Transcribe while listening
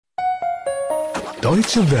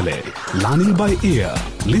Deutsche Welle. Learning by ear.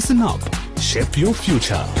 Listen up. Shape your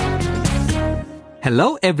future.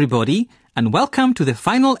 Hello, everybody, and welcome to the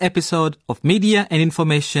final episode of Media and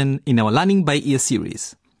Information in our Learning by Ear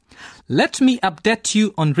series. Let me update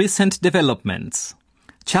you on recent developments.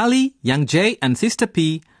 Charlie, Young J, and Sister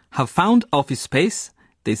P have found office space,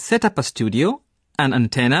 they set up a studio, an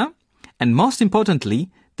antenna, and most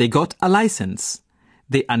importantly, they got a license.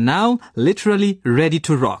 They are now literally ready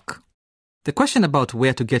to rock. The question about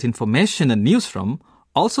where to get information and news from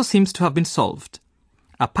also seems to have been solved.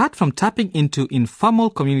 Apart from tapping into informal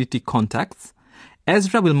community contacts,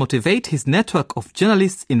 Ezra will motivate his network of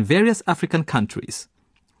journalists in various African countries.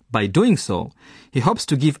 By doing so, he hopes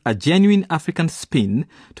to give a genuine African spin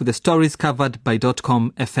to the stories covered by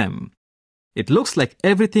 .com FM. It looks like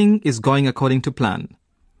everything is going according to plan.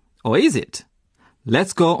 Or is it?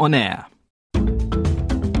 Let's go on air.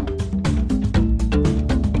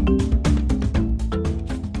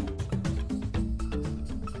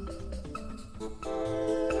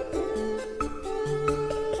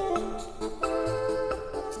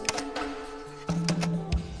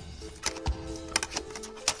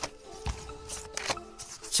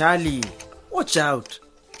 Charlie, watch out.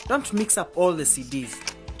 Don't mix up all the CDs.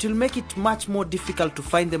 It will make it much more difficult to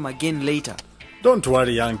find them again later. Don't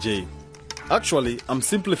worry, Young J. Actually, I'm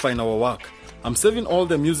simplifying our work. I'm saving all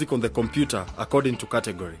the music on the computer according to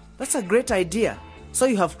category. That's a great idea. So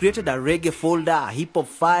you have created a reggae folder, a hip-hop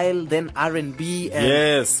file, then R&B and...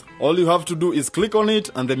 Yes, all you have to do is click on it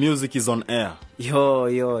and the music is on air. Yo.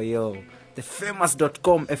 The famous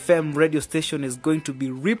 .com FM radio station is going to be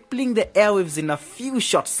rippling the airwaves in a few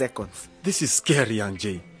short seconds. This is scary, Young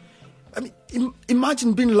J. I mean,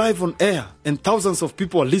 imagine being live on air and thousands of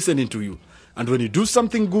people are listening to you. And when you do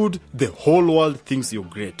something good, the whole world thinks you're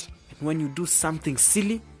great. And when you do something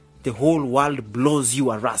silly, the whole world blows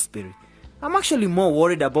you a raspberry. I'm actually more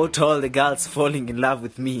worried about all the girls falling in love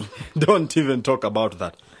with me. Don't even talk about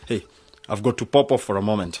that. Hey, I've got to pop off for a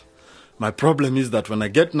moment. My problem is that when I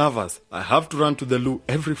get nervous, I have to run to the loo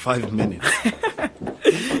every 5 minutes.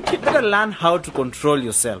 You better learn how to control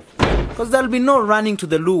yourself. Because there'll be no running to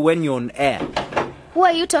the loo when you're on air. Who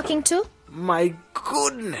are you talking to? My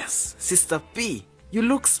goodness, Sister P, you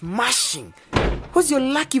look smashing. Who's your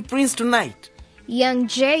lucky prince tonight? Young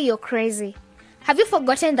J, you're crazy. Have you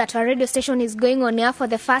forgotten that our radio station is going on air for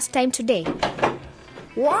the first time today?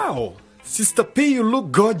 Wow! Sister P, you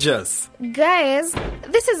look gorgeous. Guys,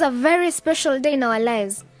 this is a very special day in our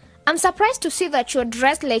lives. I'm surprised to see that you're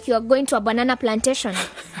dressed like you're going to a banana plantation.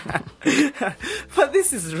 But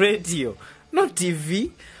this is radio, not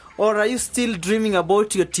TV. Or are you still dreaming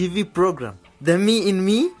about your TV program, The Me in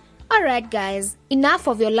Me? Alright guys, enough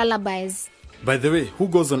of your lullabies. By the way, who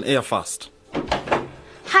goes on air first?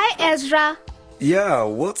 Hi Ezra. Yeah,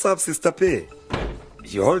 what's up, Sister P?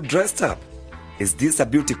 You're all dressed up. Is this a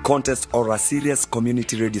beauty contest or a serious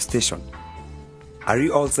community radio station? Are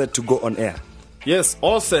you all set to go on air? Yes,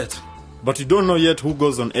 all set. But you don't know yet who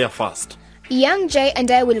goes on air first. Young J and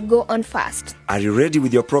I will go on first. Are you ready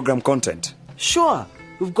with your program content? Sure,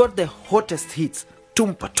 we've got the hottest hits.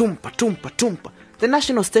 Tumpa, tumpa, tumpa, tumpa. The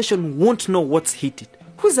national station won't know what's hit it.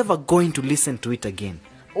 Who's ever going to listen to it again?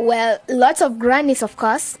 Well, lots of grannies, of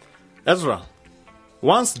course. Ezra,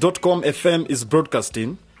 once .com FM is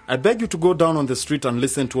broadcasting, I beg you to go down on the street and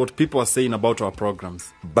listen to what people are saying about our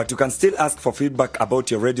programs. But you can still ask for feedback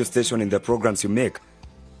about your radio station in the programs you make.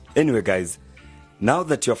 Anyway, guys, now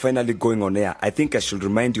that you're finally going on air, I think I should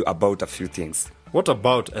remind you about a few things. What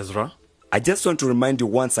about, Ezra? I just want to remind you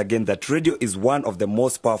once again that radio is one of the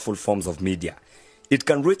most powerful forms of media. It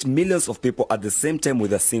can reach millions of people at the same time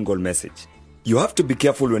with a single message. You have to be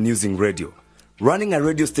careful when using radio. Running a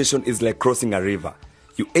radio station is like crossing a river.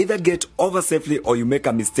 You either get over safely or you make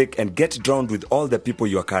a mistake and get drowned with all the people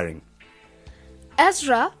you are carrying.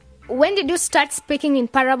 Ezra, when did you start speaking in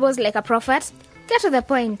parables like a prophet? Get to the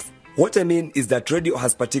point. What I mean is that radio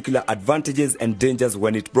has particular advantages and dangers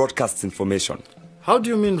when it broadcasts information. How do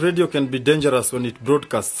you mean radio can be dangerous when it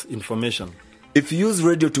broadcasts information? If you use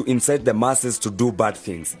radio to incite the masses to do bad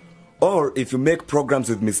things, or if you make programs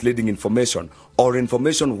with misleading information, or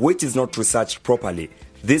information which is not researched properly,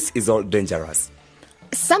 this is all dangerous.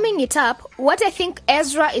 Summing it up, what I think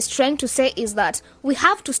Ezra is trying to say is that we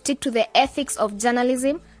have to stick to the ethics of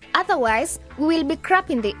journalism, otherwise we will be crap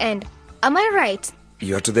in the end. Am I right?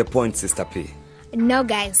 You're to the point, Sister P. No,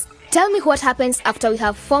 guys. Tell me what happens after we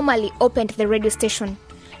have formally opened the radio station.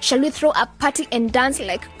 Shall we throw a party and dance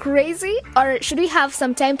like crazy? Or should we have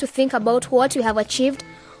some time to think about what we have achieved?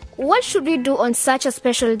 What should we do on such a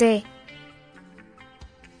special day?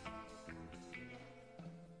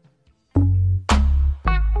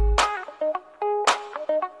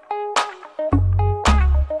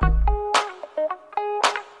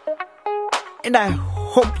 and I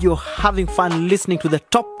hope you're having fun listening to the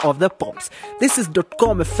top of the pops. This is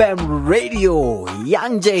 .com FM Radio.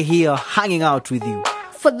 Young J here, hanging out with you.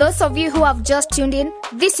 For those of you who have just tuned in,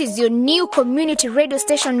 this is your new community radio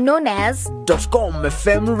station known as .com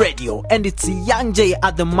FM Radio, and it's Young J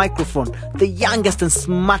at the microphone, the youngest and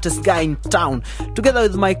smartest guy in town, together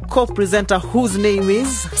with my co-presenter whose name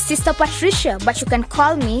is Sister Patricia, but you can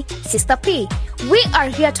call me Sister P. We are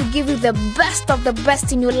here to give you the best of the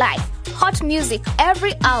best in your life. Hot music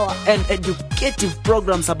every hour. and educative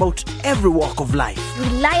programs about every walk of life.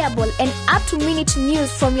 Reliable and up-to-minute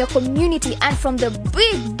news from your community and from the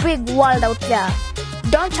big world out there.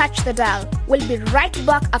 Don't touch the dial. We'll be right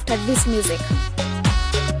back after this music.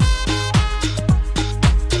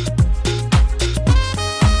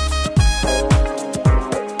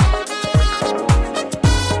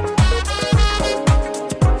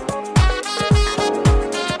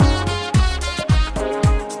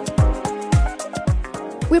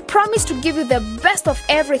 We promise to give you the best of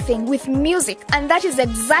everything with music, and that is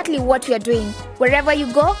exactly what we are doing. Wherever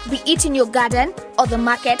you go, be it in your garden or the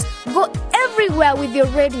market, go everywhere with your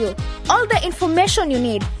radio. All the information you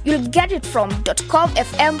need, you'll get it from .com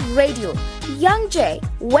FM Radio. Young J,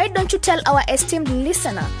 why don't you tell our esteemed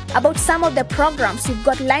listener about some of the programs you've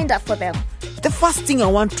got lined up for them? The first thing I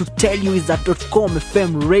want to tell you is that .com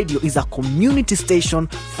FM Radio is a community station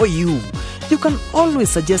for you. You can always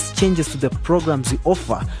suggest changes to the programs we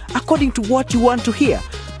offer according to what you want to hear.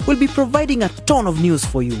 We'll be providing a ton of news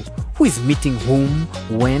for you. Who is meeting whom,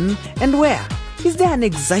 when, and where? Is there an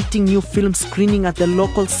exciting new film screening at the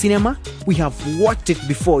local cinema? We have watched it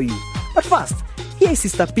before you. But first, here is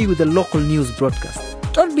Sister P with the local news broadcast.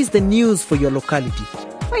 Don't miss the news for your locality.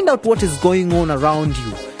 Find out what is going on around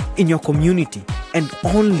you, in your community, and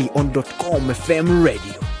only on .com FM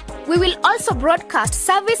Radio. We will also broadcast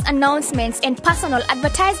service announcements and personal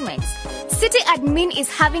advertisements. City admin is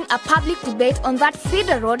having a public debate on that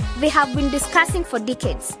feeder road they have been discussing for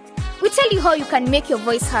decades. We tell you how you can make your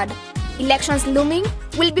voice heard. Elections looming,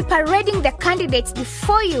 we'll be parading the candidates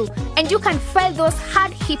before you, and you can file those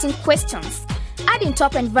hard-hitting questions. Adding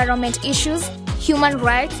top environment issues, human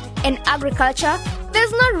rights, and agriculture,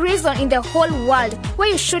 there's no reason in the whole world where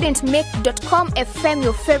you shouldn't make .com FM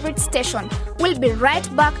your favorite station. We'll be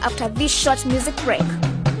right back after this short music break.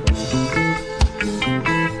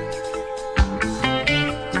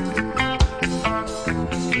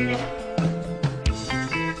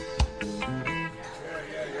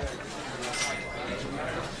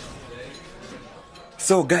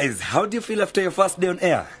 So, guys, how do you feel after your first day on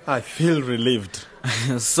air? I feel relieved.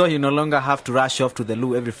 So you no longer have to rush off to the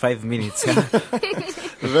loo every 5 minutes.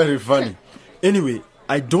 Very funny. Anyway,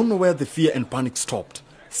 I don't know where the fear and panic stopped.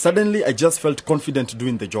 Suddenly, I just felt confident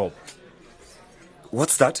doing the job.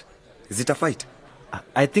 What's that? Is it a fight?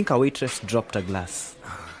 I think a waitress dropped a glass.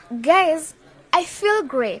 Guys, I feel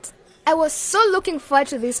great. I was so looking forward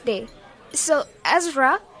to this day. So,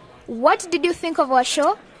 Ezra, what did you think of our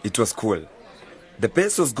show? It was cool. The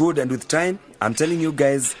pace was good, and with time, I'm telling you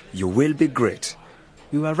guys, you will be great.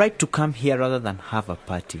 We were right to come here rather than have a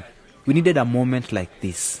party. We needed a moment like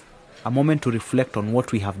this. A moment to reflect on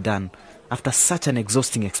what we have done after such an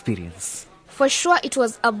exhausting experience. For sure, it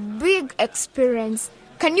was a big experience.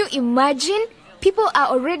 Can you imagine? People are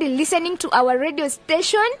already listening to our radio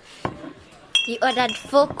station. You ordered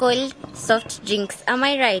 4 cold soft drinks, am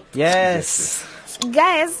I right? Yes.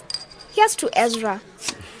 Guys, here's to Ezra.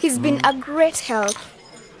 He's been a great help.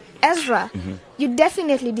 Ezra, you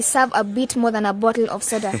definitely deserve a bit more than a bottle of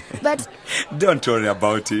soda. But Don't worry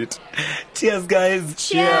about it. Cheers, guys.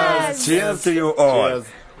 Cheers. Cheers to you all. Cheers.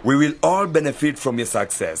 We will all benefit from your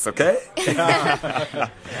success, okay?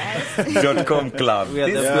 .com Club. We are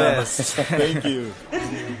the best. Thank you.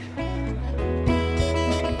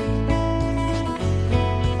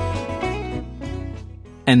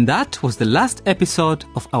 And that was the last episode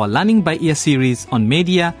of our Learning by Ear series on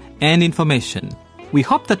media and information. We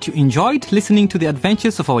hope that you enjoyed listening to the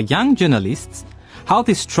adventures of our young journalists, how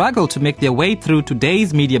they struggled to make their way through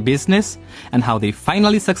today's media business, and how they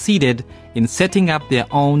finally succeeded in setting up their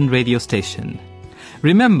own radio station.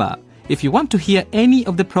 Remember, if you want to hear any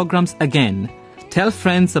of the programs again, tell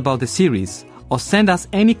friends about the series or send us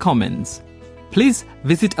any comments. Please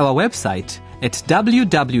visit our website at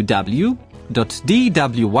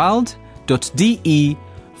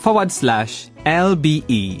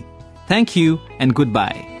www.dwworld.de/LBE. Thank you and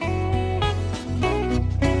goodbye.